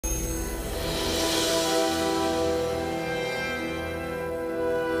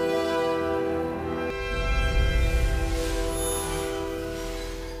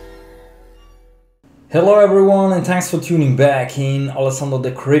Hello everyone and thanks for tuning back in. Alessandro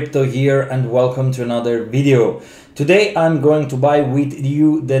the Crypto here and welcome to another video. Today I'm going to buy with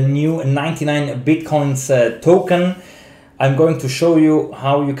you the new 99Bitcoins token. I'm going to show you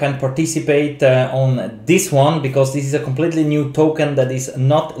how you can participate on this one because this is a completely new token that is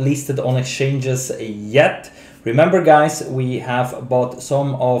not listed on exchanges yet. Remember guys, we have bought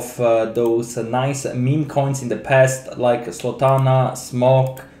some of those nice meme coins in the past like Slotana,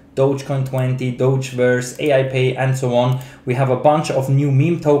 Smoke, Dogecoin 20, Dogeverse, AI Pay, and so on. We have a bunch of new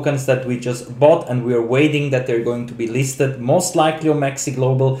meme tokens that we just bought and we are waiting that they're going to be listed, most likely on Maxi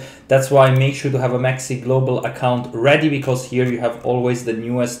Global. That's why make sure to have a Maxi Global account ready, because here you have always the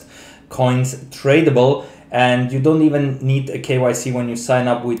newest coins tradable. And you don't even need a KYC when you sign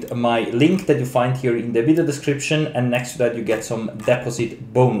up with my link that you find here in the video description, and next to that you get some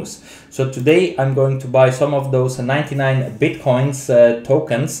deposit bonus. So today I'm going to buy some of those 99Bitcoins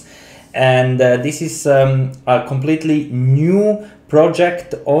tokens, and this is a completely new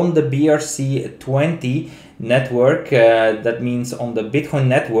project on the BRC20 network, that means on the Bitcoin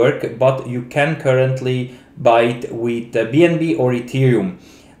network, but you can currently buy it with BNB or Ethereum.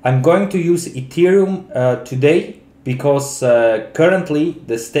 I'm going to use Ethereum today because currently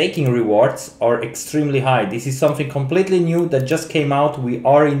the staking rewards are extremely high. This is something completely new that just came out. We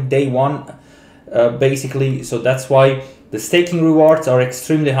are in day one basically, so that's why the staking rewards are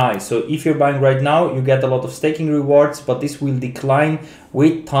extremely high. So if you're buying right now, you get a lot of staking rewards, but this will decline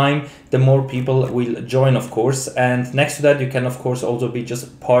with time the more people will join, of course. And next to that, you can of course also be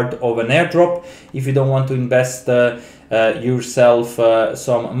just part of an airdrop. If you don't want to invest yourself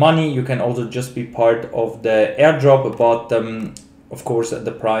some money, you can also just be part of the airdrop, but of course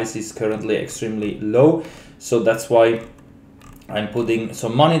the price is currently extremely low, so that's why I'm putting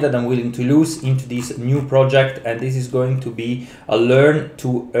some money that I'm willing to lose into this new project. And this is going to be a learn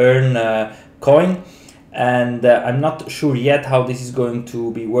to earn coin, and I'm not sure yet how this is going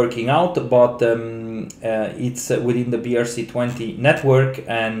to be working out, but it's within the BRC20 network.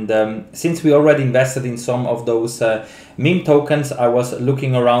 And since we already invested in some of those meme tokens, I was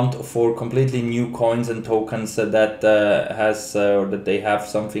looking around for completely new coins and tokens that that they have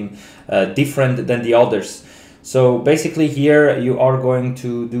something different than the others. So basically here you are going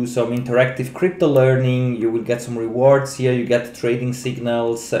to do some interactive crypto learning. You will get some rewards here, you get trading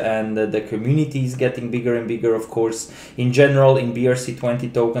signals, and the community is getting bigger and bigger, of course. In general, in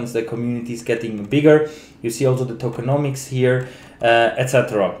BRC20 tokens, the community is getting bigger. You see also the tokenomics here,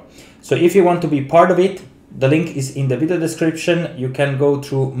 etc. So if you want to be part of it, the link is in the video description. You can go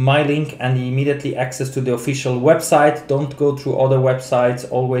through my link and immediately access to the official website. Don't go through other websites,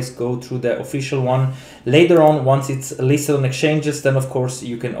 always go through the official one. Later on, once it's listed on exchanges, then of course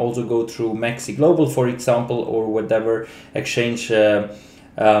you can also go through Maxi Global, for example, or whatever exchange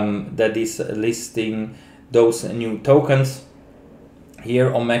that is listing those new tokens.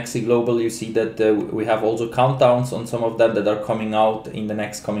 Here on Maxi Global, you see that we have also countdowns on some of them that are coming out in the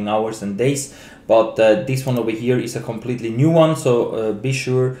next coming hours and days. But this one over here is a completely new one. So be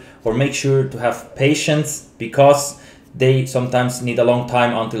sure or make sure to have patience, because they sometimes need a long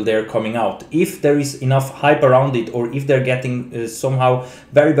time until they're coming out. If there is enough hype around it, or if they're getting somehow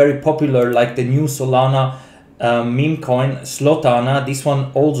very, very popular, like the new Solana meme coin, Slotana, this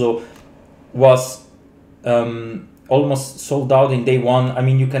one also was almost sold out in day one. I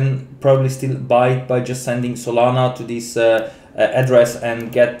mean, you can probably still buy it by just sending Solana to this address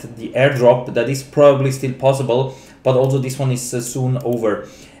and get the airdrop. That is probably still possible, but also this one is soon over.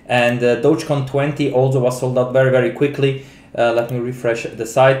 And Dogecoin 20 also was sold out very, very quickly. Let me refresh the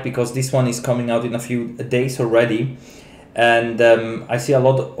site, because this one is coming out in a few days already. And I see a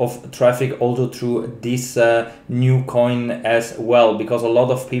lot of traffic also through this new coin as well, because a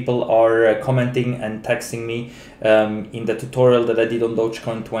lot of people are commenting and texting me in the tutorial that I did on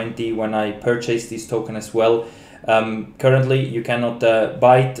Dogecoin 20 when I purchased this token as well. Currently you cannot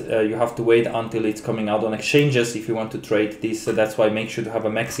buy it, you have to wait until it's coming out on exchanges if you want to trade this. So that's why make sure to have a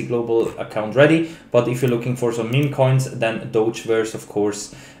Maxi Global account ready. But if you're looking for some meme coins, then Dogeverse of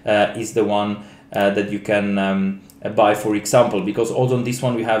course is the one that you can buy, for example, because also on this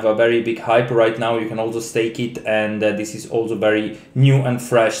one we have a very big hype right now. You can also stake it, and this is also very new and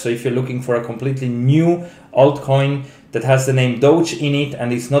fresh. So if you're looking for a completely new altcoin that has the name Doge in it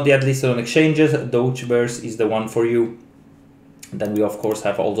and it's not yet listed on exchanges, Dogeverse is the one for you. Then we of course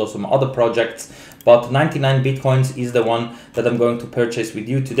have also some other projects, but 99Bitcoins is the one that I'm going to purchase with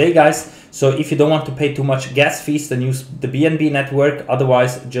you today, guys. So if you don't want to pay too much gas fees, then use the BNB network.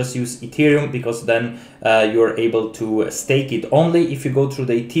 Otherwise, just use Ethereum, because then you're able to stake it. Only if you go through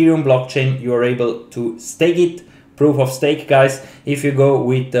the Ethereum blockchain, you are able to stake it. Proof of stake, guys. If you go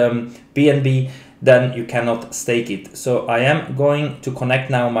with BNB, then you cannot stake it. So I am going to connect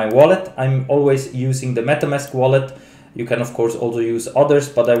now my wallet. I'm always using the MetaMask wallet. You can of course also use others,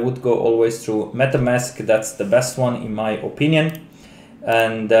 but I would go always through MetaMask. That's the best one in my opinion.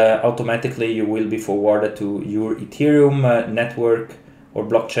 And automatically you will be forwarded to your Ethereum network or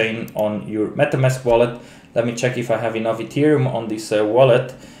blockchain on your MetaMask wallet. Let me check if I have enough Ethereum on this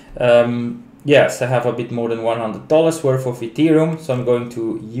wallet. Yes, I have a bit more than $100 worth of Ethereum, so I'm going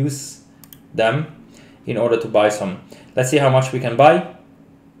to use them in order to buy some. Let's see how much we can buy.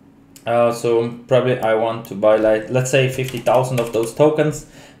 So probably I want to buy, like, let's say 50,000 of those tokens,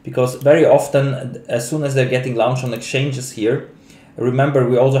 because very often as soon as they're getting launched on exchanges here, remember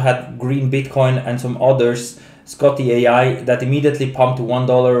we also had Green Bitcoin and some others, Scotty AI, that immediately pumped to $1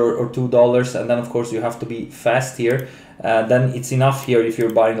 or $2, and then of course you have to be fast here. Then it's enough here if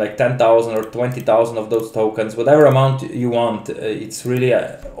you're buying like 10,000 or 20,000 of those tokens, whatever amount you want. It's really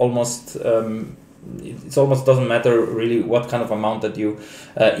almost it almost doesn't matter really what kind of amount that you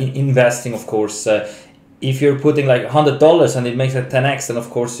investing. Of course, if you're putting like $100 and it makes a 10x, then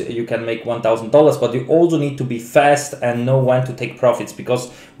of course you can make $1,000, but you also need to be fast and know when to take profits,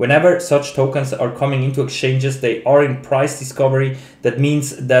 because whenever such tokens are coming into exchanges, they are in price discovery. That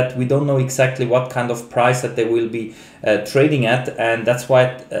means that we don't know exactly what kind of price that they will be trading at, and that's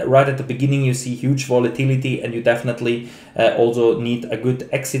why right at the beginning you see huge volatility, and you definitely also need a good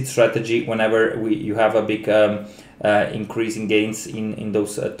exit strategy whenever you have a big increasing gains in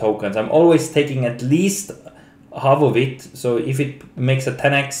those tokens. I'm always taking at least half of it. So if it makes a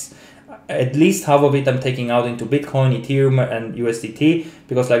 10x, at least half of it I'm taking out into Bitcoin, Ethereum and USDT,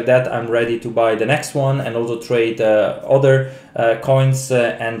 because like that I'm ready to buy the next one and also trade other coins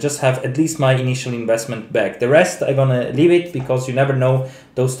and just have at least my initial investment back. The rest I'm gonna leave it, because you never know,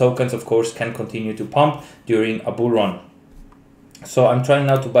 those tokens of course can continue to pump during a bull run. So I'm trying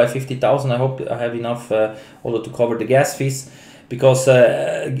now to buy 50,000. I hope I have enough also to cover the gas fees, because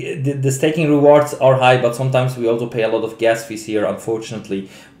the staking rewards are high, but sometimes we also pay a lot of gas fees here, unfortunately.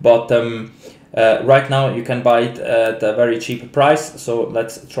 But right now you can buy it at a very cheap price. So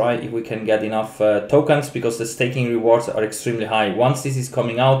let's try if we can get enough tokens, because the staking rewards are extremely high. Once this is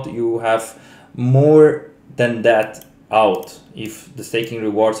coming out, you have more than that out. If the staking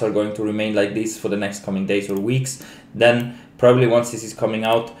rewards are going to remain like this for the next coming days or weeks, then probably once this is coming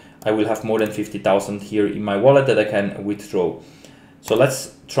out, I will have more than 50,000 here in my wallet that I can withdraw. So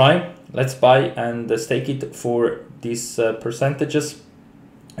let's try, let's buy and stake it for these percentages.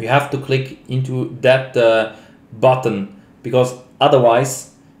 You have to click into that button, because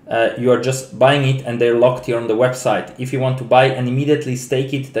otherwise you are just buying it and they're locked here on the website. If you want to buy and immediately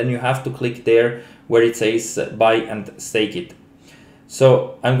stake it, then you have to click there where it says buy and stake it.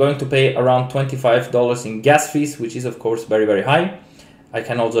 So I'm going to pay around $25 in gas fees, which is of course very, very high. I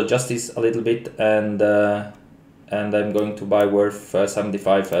can also adjust this a little bit, and I'm going to buy worth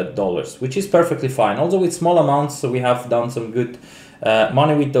 $75, which is perfectly fine. Also with small amounts, so we have done some good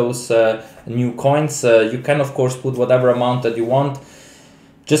money with those new coins. You can of course put whatever amount that you want.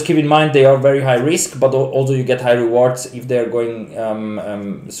 Just keep in mind they are very high risk, but also you get high rewards if they're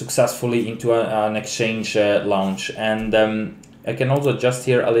going successfully into an exchange launch. And I can also adjust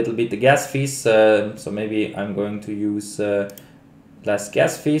here a little bit the gas fees, so maybe I'm going to use less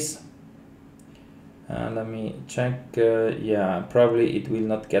gas fees. Let me check. Yeah, probably it will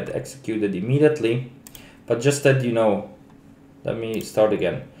not get executed immediately, but just that you know, let me start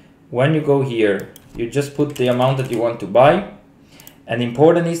again. When you go here, you just put the amount that you want to buy. And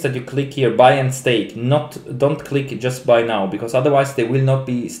important is that you click here buy and stake. Don't click just buy now, because otherwise they will not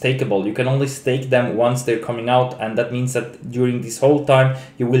be stakeable. You can only stake them once they're coming out, and that means that during this whole time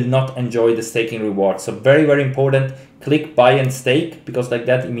you will not enjoy the staking reward. So very, very important, click buy and stake, because like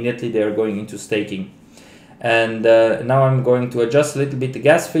that immediately they are going into staking. And now I'm going to adjust a little bit the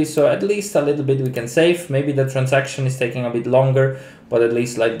gas fee, so at least a little bit we can save. Maybe the transaction is taking a bit longer, but at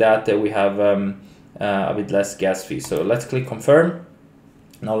least like that we have a bit less gas fee. So let's click confirm.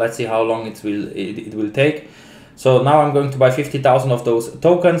 Now let's see how long it will take. So now I'm going to buy 50,000 of those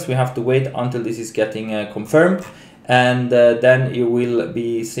tokens. We have to wait until this is getting confirmed, and then you will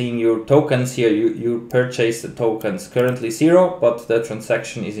be seeing your tokens here. You purchase the tokens, currently 0, but the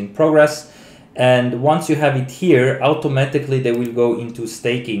transaction is in progress. And once you have it here, automatically they will go into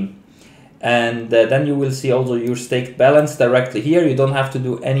staking, and then you will see also your staked balance directly here. You don't have to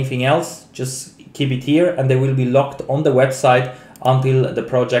do anything else, just keep it here, and they will be locked on the website until the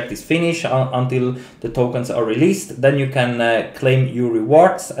project is finished, until the tokens are released. Then you can claim your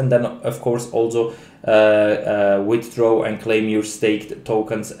rewards, and then of course also withdraw and claim your staked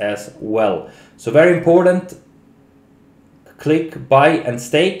tokens as well. So very important, click buy and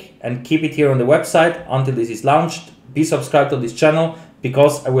stake, and keep it here on the website until this is launched. Be subscribed to this channel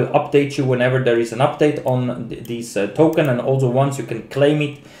because I will update you whenever there is an update on this token, and also once you can claim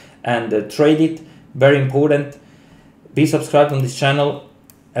it and trade it. Very important. Be subscribed on this channel.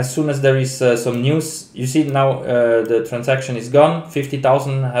 As soon as there is some news, you see now the transaction is gone,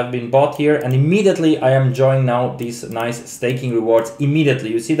 50,000 have been bought here, and immediately I am enjoying now these nice staking rewards immediately.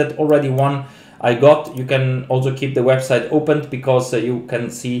 You see that already one I got. You can also keep the website opened because you can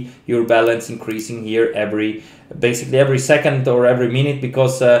see your balance increasing here basically every second or every minute,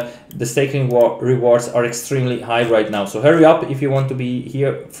 because the staking rewards are extremely high right now. So hurry up if you want to be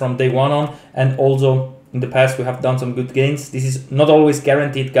here from day one on. And also in the past we have done some good gains. This is not always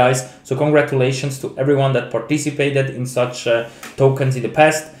guaranteed, guys, so congratulations to everyone that participated in such tokens in the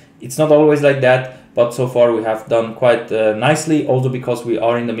past. It's not always like that, but so far we have done quite nicely, also because we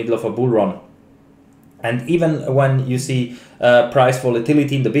are in the middle of a bull run. And even when you see price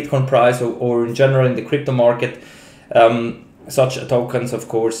volatility in the Bitcoin price, or in general in the crypto market, such tokens, of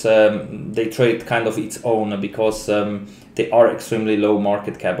course, they trade kind of its own, because they are extremely low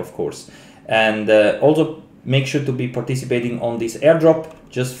market cap, of course. And also make sure to be participating on this airdrop.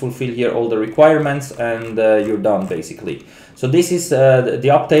 Just fulfill here all the requirements and you're done, basically. So this is the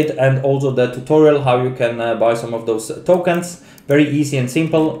update, and also the tutorial how you can buy some of those tokens. Very easy and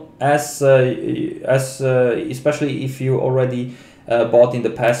simple, especially if you already bought in the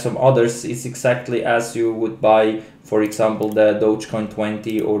past some others. It's exactly as you would buy, for example, the dogecoin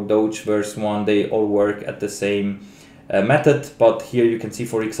 20 or doge version 1. They all work at the same method, but here you can see,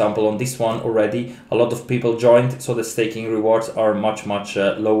 for example, on this one already a lot of people joined, so the staking rewards are much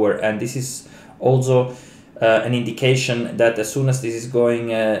lower. And this is also an indication that as soon as this is going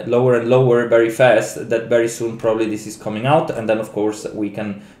lower and lower very fast, that very soon probably this is coming out, and then of course we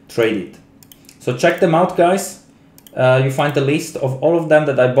can trade it. So check them out, guys. You find the list of all of them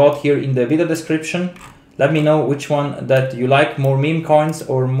that I bought here in the video description. Let me know which one that you like, more meme coins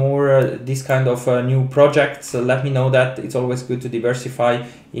or more this kind of new projects. Let me know that. It's always good to diversify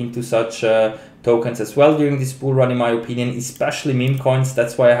into such tokens as well during this bull run, in my opinion, especially meme coins.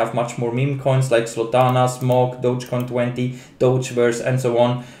 That's why I have much more meme coins like Slotana, Smog, dogecoin 20, Dogeverse, and so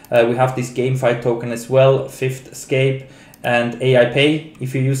on. We have this GameFi token as well, Fifth Escape, and AI Pay.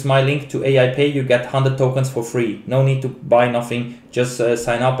 If you use my link to AI Pay, you get 100 tokens for free. No need to buy nothing, just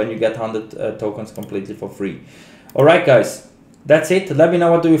sign up and you get 100 tokens completely for free. Alright, guys, that's it. Let me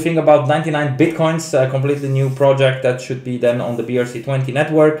know what do you think about 99Bitcoins, a completely new project that should be then on the BRC20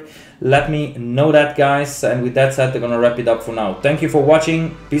 network. Let me know that, guys, and with that said, we're gonna wrap it up for now. Thank you for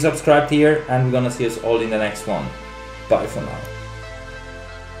watching, be subscribed here, and we're gonna see us all in the next one. Bye for now.